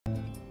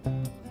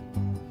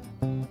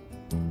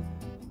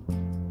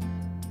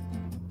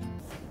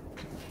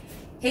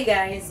Hey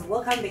guys,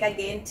 welcome back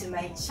again to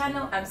my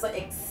channel. I'm so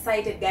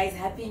excited guys.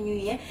 Happy New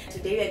Year.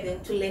 Today we are going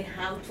to learn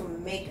how to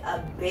make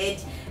a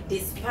bed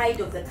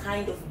despite of the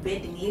kind of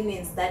bedding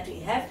linens that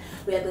we have.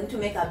 We are going to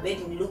make our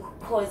bedding look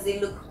cozy,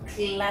 look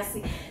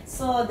classy.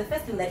 So the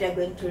first thing that we are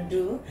going to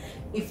do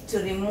is to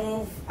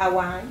remove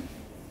our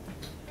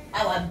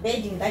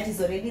bedding that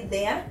is already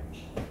there.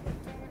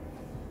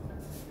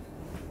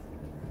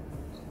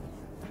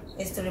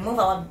 Is to remove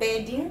our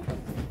bedding.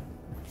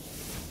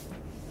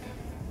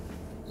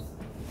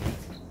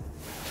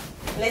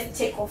 Let's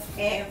take off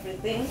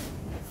everything.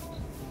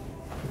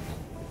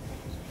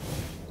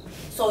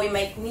 So we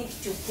might need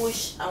to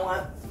push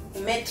our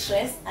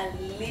mattress a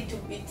little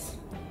bit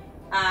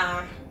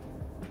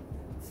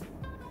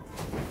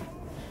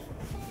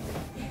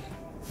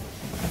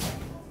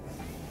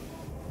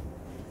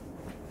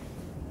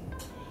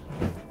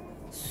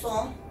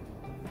so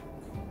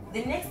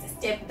the next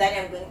step that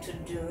I'm going to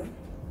do,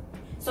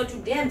 so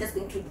today I'm just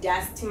going to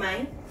dust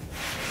my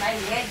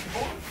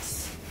headboard.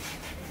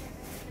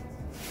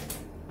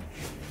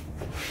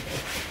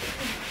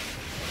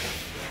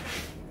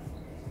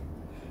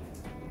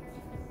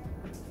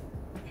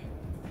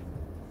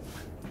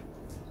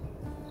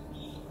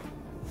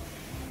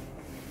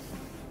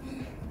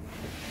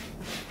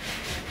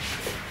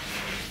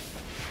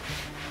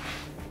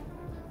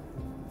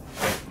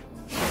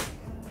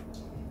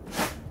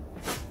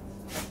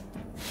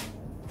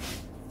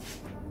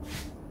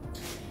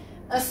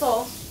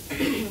 So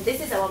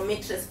this is our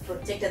mattress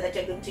protector that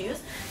you're going to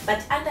use,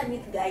 but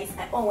underneath guys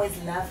I always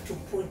love to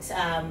put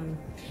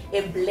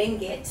a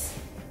blanket,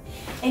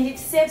 and it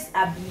serves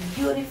a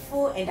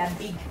beautiful and a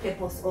big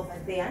purpose over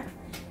there.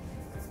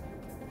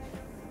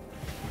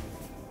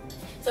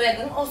 So we're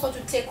going also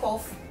to take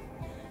off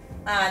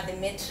the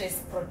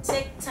mattress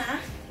protector.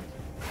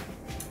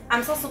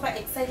 I'm so super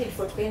excited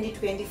for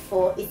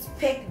 2024. It's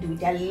packed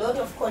with a lot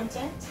of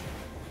content,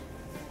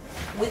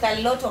 with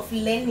a lot of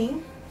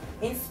learning,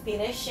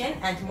 inspiration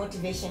and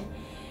motivation.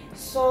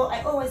 So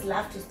I always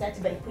love to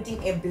start by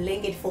putting a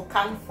blanket for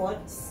comfort,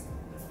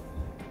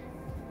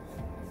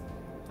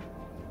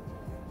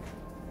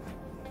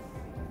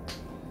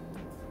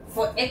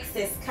 for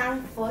excess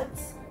comfort.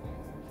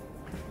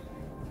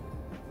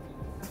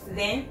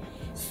 Then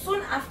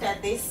soon after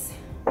this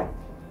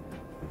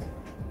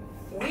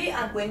we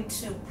are going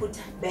to put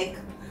back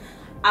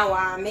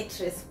our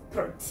mattress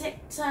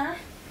protector,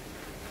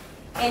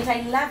 and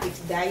I love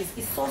it guys.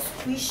 It's so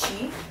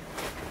squishy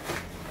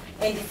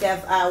and it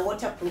has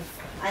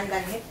waterproof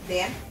underneath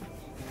there.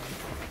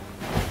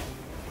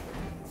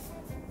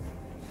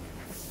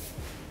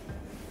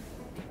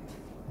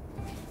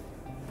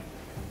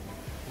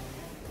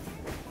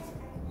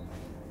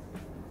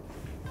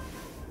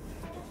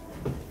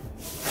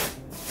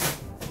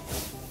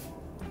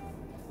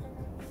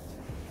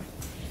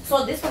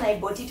 So this one I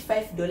bought it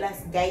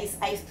 $5 guys.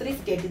 I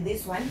thrifted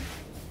this one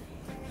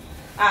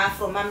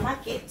from a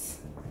market,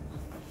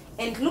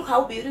 and look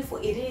how beautiful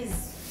it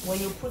is when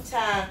you put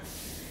a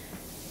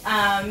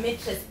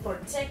mattress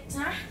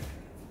protector.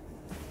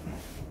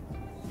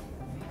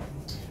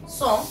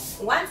 So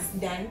once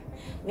done,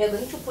 we are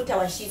going to put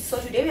our sheets. So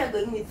today we are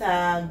going with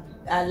a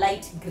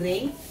light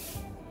gray.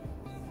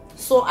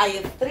 So I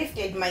have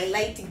thrifted my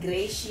light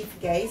gray sheet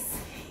guys.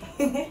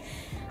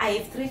 I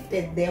have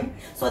thrifted them.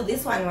 So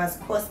this one was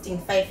costing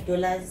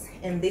 $5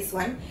 and this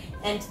one,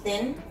 and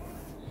then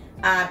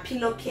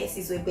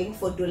pillowcases were going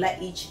for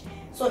 $1 each.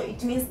 So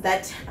it means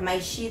that my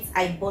sheets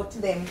I bought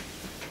them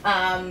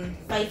 $5,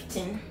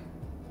 $10,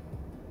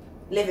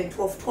 $11,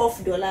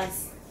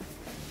 $12.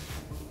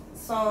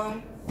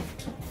 So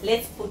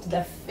let's put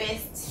the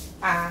first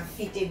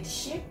fitted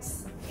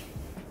sheets.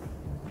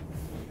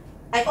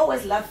 I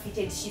always love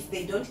fitted sheets.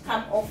 They don't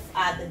come off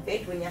the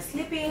bed when you're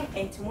sleeping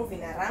and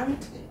moving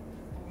around.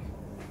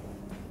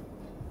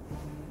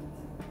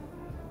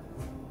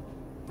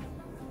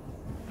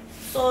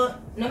 So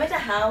no matter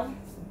how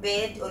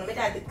bed or no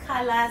matter the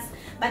colors,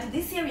 but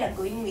this year we are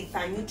going with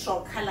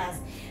neutral colors,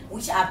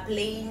 which are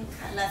plain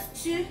colors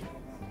too.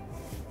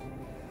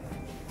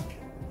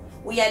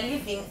 We are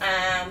leaving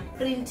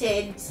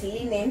printed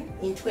linen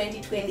in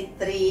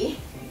 2023.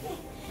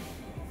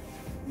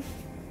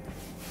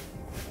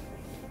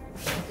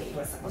 Okay, it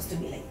was supposed to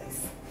be like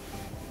this.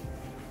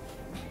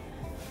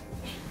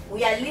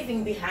 We are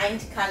leaving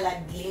behind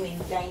colored linen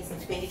guys in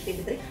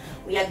 2023.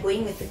 We are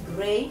going with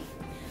gray,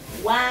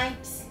 white.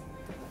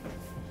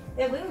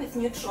 We're going with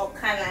neutral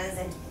colors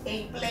and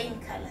a plain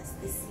colors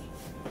this year,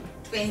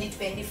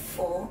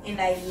 2024,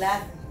 and I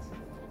love it.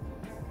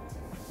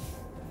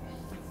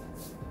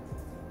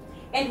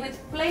 And with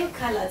plain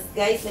colors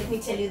guys, let me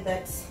tell you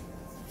that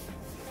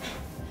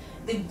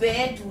the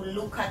bed will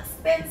look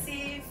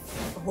expensive,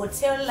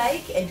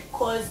 hotel-like and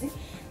cozy.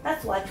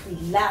 That's what we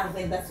love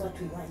and that's what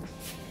we want.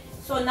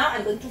 So now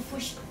I'm going to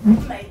push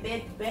my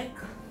bed back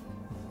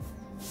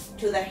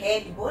to the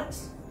headboard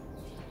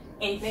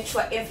and make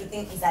sure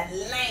everything is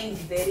aligned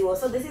very well.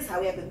 So this is how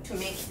we are going to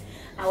make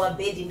our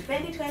bed in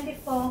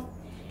 2024.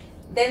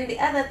 Then the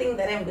other thing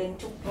that I'm going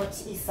to put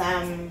is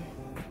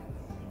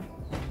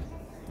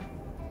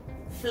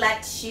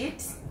flat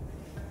sheet.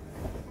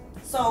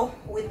 So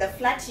with the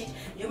flat sheet,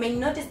 you may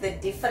notice the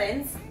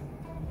difference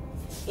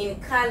in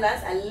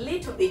colors a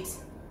little bit,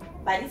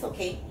 but it's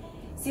okay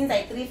since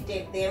I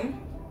thrifted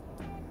them.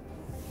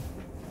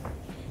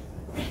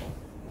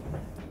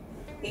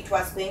 It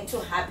was going to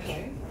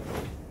happen.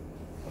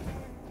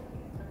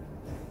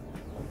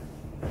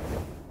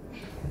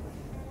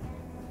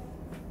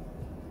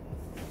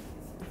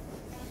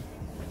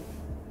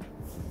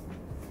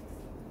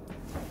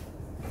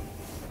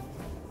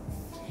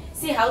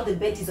 See how the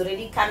bed is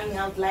already coming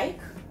out, like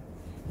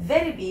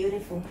very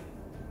beautiful.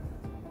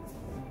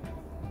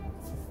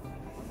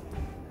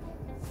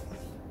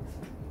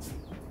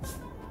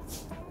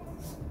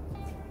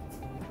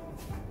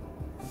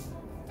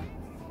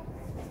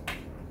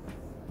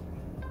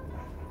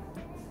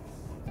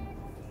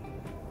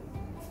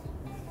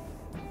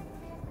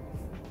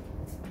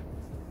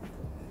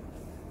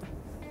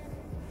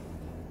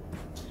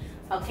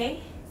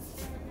 Okay,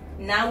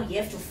 now you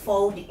have to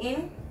fold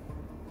in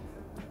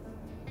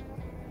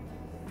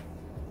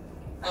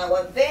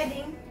our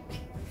bedding.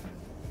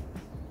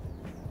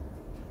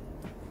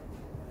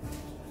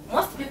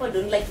 Most people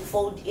don't like to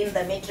fold in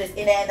the mattress,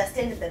 and I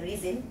understand the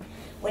reason.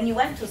 When you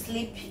want to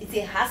sleep, it's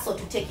a hassle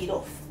to take it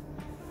off.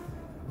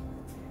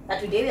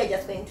 But today we are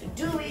just going to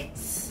do it.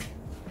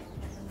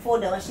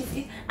 Fold our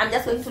sheets. I'm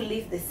just going to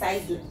leave the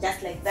sides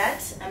just like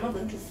that. I'm not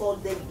going to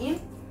fold them in.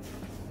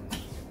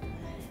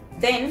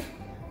 Then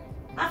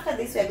after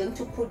this, we are going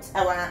to put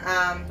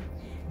our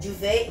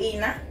duvet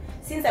in.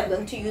 Since I'm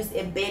going to use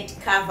a bed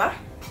cover,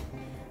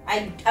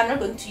 I'm not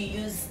going to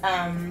use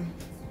a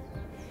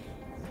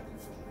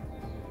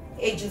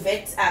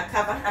duvet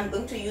cover. I'm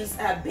going to use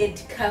a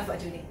bed cover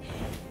today.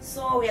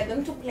 So we are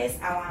going to place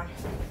our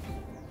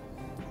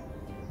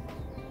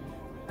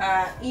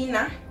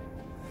inner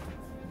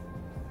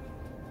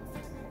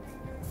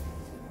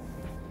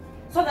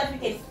so that we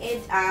can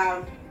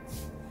add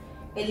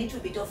a little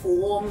bit of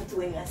warmth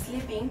when we are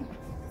sleeping.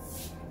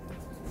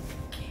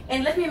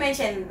 And let me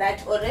mention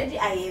that already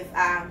I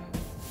have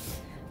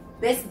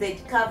base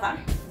bed cover,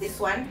 this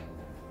one,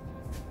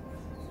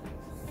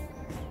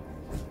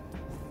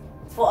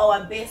 for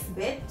our base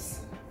bed.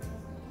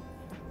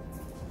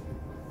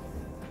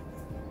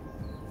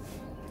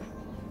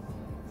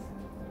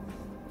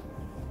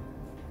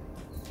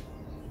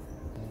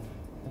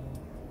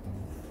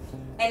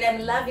 And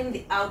I'm loving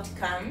the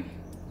outcome.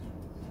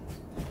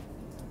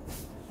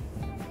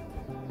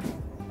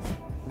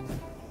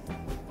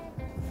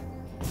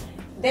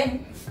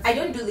 Then I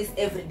don't do this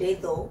every day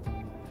though.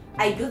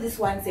 I do this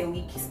once a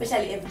week,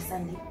 especially every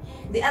Sunday.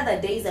 The other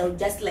days I will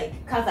just like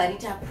cover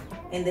it up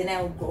and then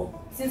I will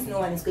go, since no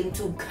one is going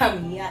to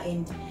come here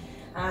and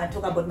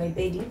talk about my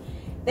bedding.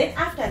 Then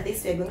after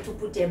this, we're going to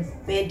put a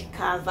bed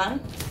cover.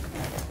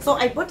 So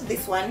I bought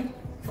this one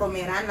from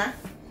Erana.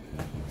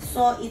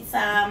 So it's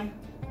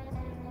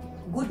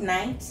Good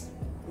Night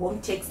warm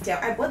textile.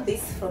 I bought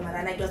this from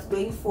Erana. It was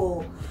going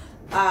for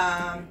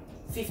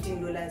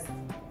 $15.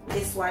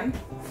 This one.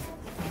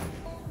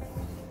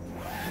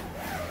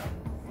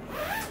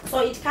 So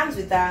it comes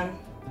with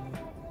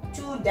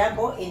 2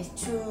 double and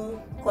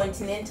 2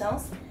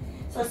 continentals.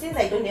 So since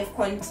I don't have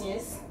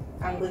continents,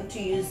 I'm going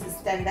to use the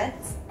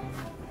standards.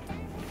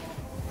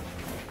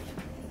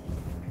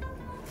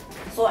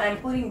 So I'm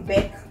putting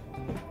back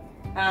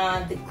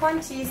the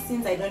contis.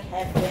 Since I don't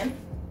have them,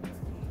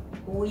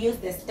 we'll use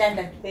the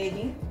standard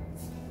bedding.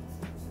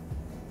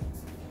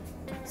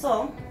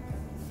 So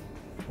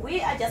we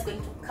are just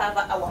going to cover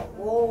our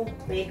whole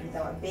bed with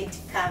our bed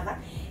cover,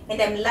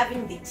 and I'm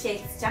loving the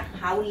texture.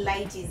 How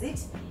light is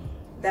it?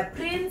 The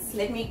prints,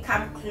 let me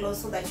come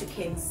close so that you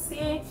can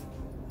see.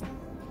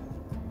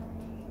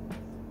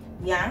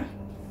 Yeah,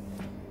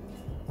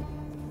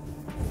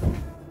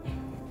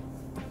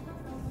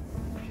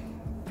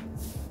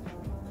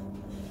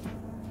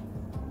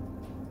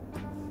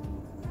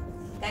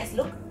 guys,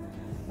 look,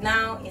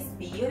 now it's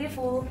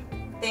beautiful.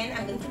 Then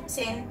I'm going to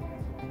turn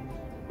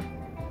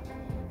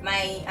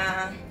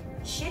my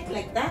sheet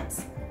like that.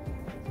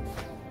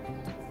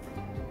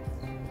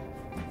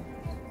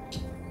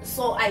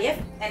 So I have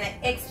an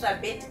extra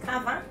bed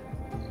cover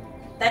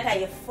that I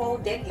have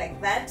folded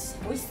like that,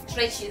 which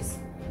stretches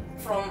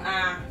from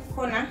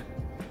corner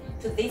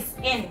to this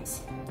end.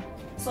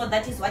 So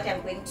that is what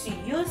I'm going to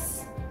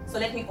use. So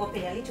let me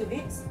open a little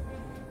bit.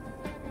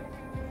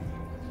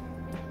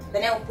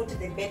 Then I will put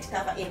the bed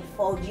cover and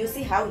fold. You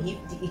see how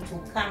hipped it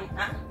will come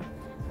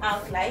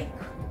out like.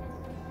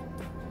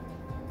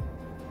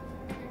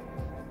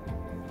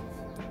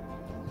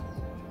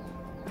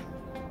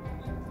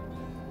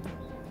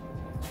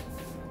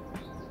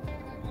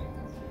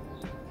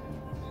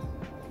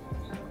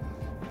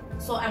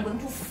 So I'm going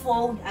to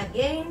fold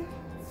again.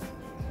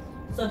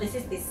 So this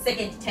is the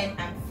second time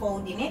I'm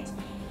folding it,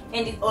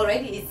 and it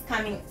already is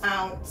coming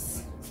out.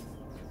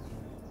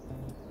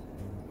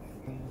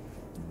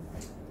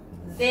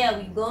 There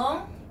we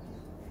go.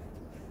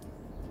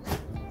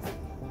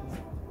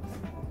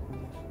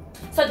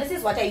 So this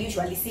is what I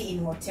usually see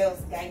in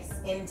hotels, guys,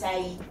 and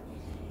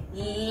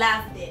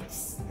loved it.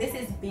 This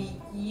is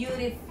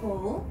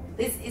beautiful.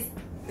 This is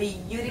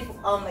beautiful.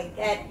 Oh my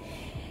god,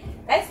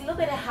 guys, look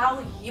at how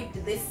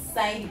hipped this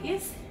side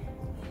is.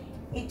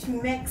 It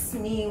makes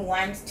me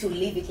want to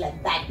leave it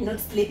like that, not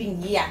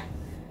sleeping here.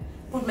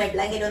 Put my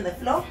blanket on the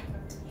floor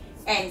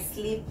and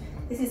sleep.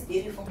 This is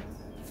beautiful.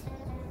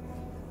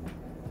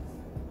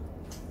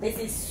 This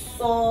is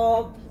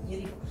so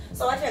beautiful.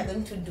 So what we are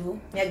going to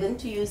do, we are going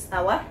to use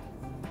our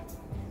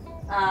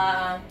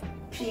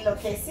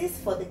pillowcases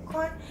for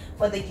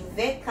the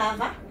duvet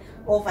cover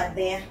over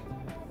there.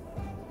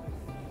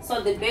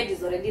 So the bed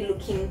is already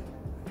looking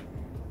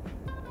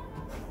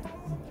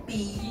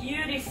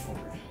beautiful.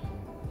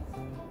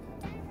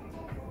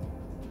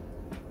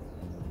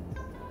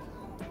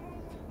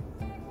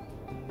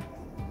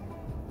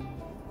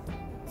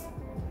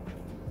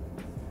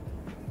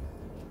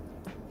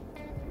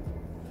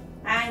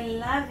 I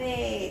love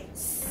it.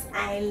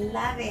 I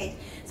love it.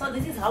 So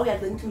this is how we are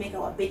going to make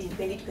our bed in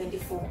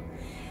 2024.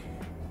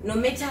 No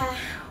matter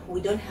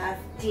we don't have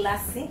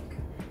classy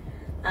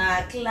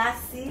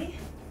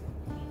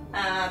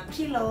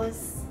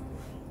pillows,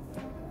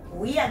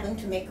 we are going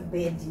to make a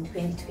bed in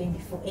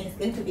 2024, and it's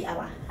going to be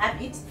our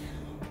habit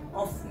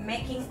of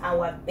making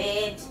our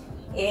bed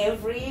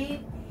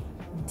every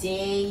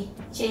day,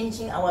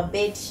 changing our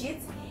bed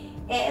sheets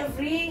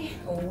every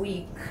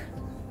week.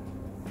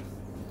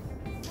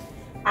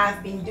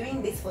 I've been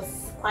doing this for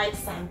quite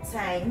some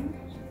time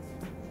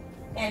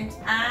and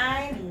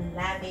I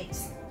love it.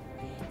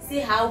 See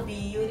how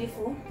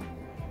beautiful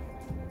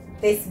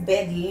this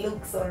bed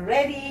looks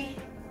already,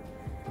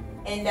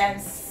 and I'm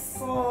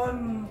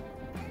so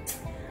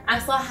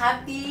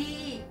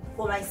happy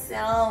for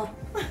myself.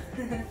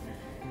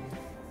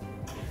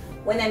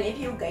 When I'm happy,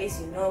 you guys,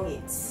 you know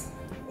it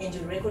and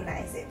you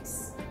recognize it.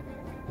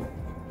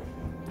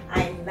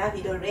 I love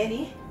it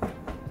already.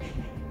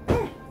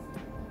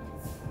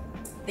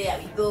 There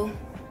we go.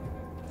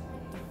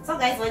 So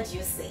guys, what do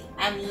you say?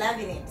 I'm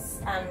loving it.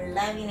 I'm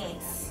loving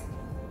it.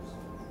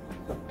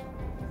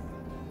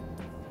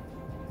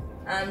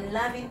 I'm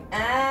loving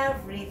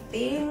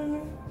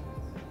everything.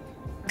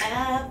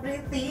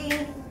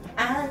 Everything.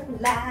 I'm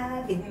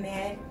loving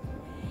it.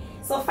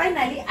 So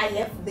finally, I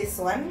have this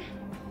one.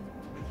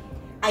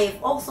 I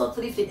have also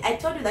thrifted. I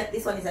told you that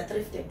this one is a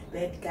thrifted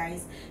bed,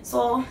 guys.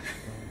 So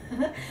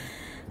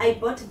I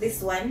bought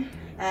this one.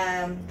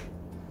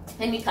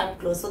 Let me come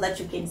close so that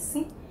you can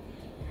see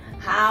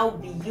how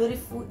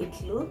beautiful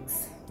it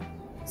looks.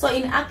 So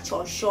in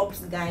actual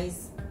shops,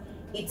 guys,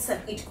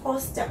 it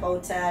cost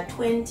about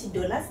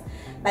 $20,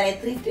 but I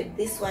thrifted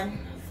this one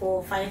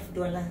for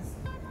 $5.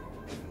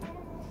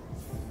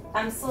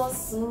 I'm so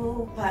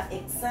super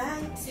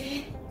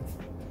excited.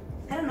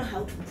 I don't know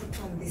how to put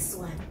on this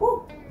one.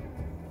 Oh,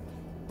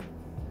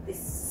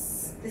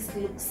 this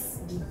looks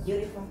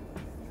beautiful.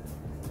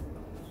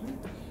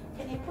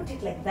 Can I put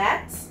it like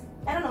that?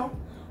 I don't know.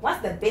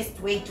 What's the best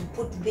way to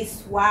put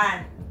this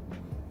one?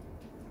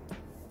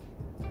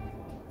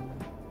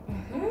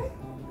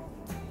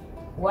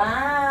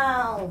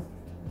 Wow,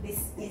 this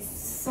is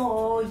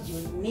so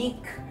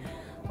unique.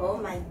 Oh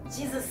my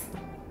Jesus,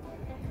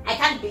 I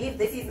can't believe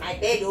this is my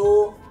bed.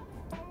 Oh,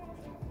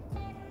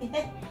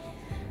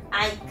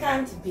 I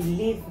can't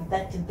believe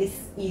that this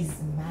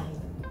is my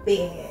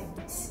bed.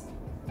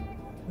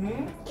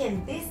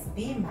 Can this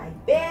be my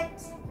bed?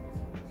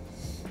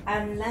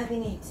 I'm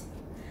loving it.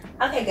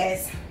 Okay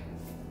guys,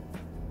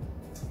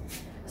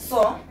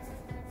 so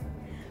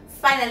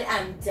finally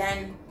I'm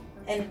done,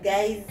 and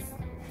guys,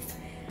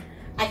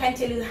 I can't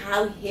tell you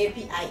how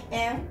happy I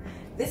am.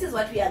 This is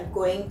what we are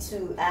going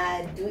to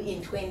do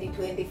in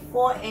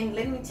 2024, and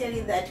let me tell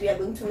you that we are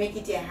going to make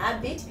it a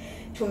habit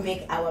to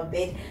make our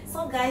bed.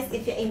 So guys,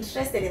 if you're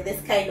interested in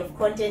this kind of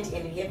content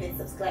and you haven't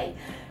subscribed,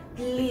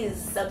 please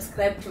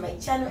subscribe to my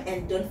channel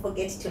and don't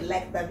forget to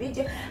like the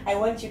video. I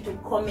want you to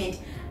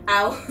comment.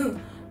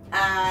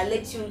 I'll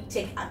let you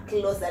take a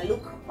closer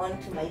look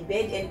onto my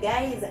bed. And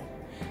guys,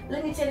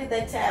 let me tell you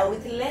that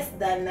with less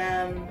than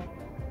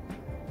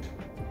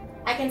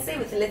I can say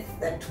with less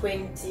than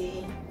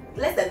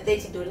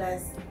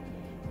 $30,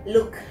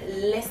 look,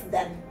 less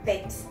than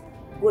 $30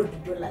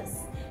 good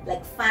dollars,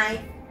 like 5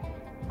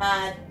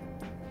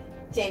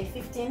 10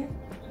 15,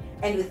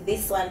 and with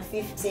this one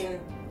 15,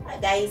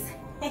 guys.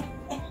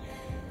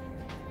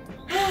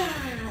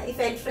 If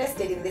you're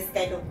interested in this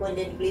kind of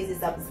content, please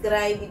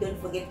subscribe.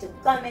 Don't forget to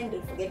comment,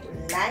 don't forget to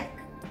like.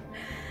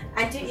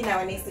 Until in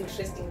our next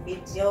interesting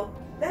video,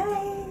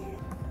 bye.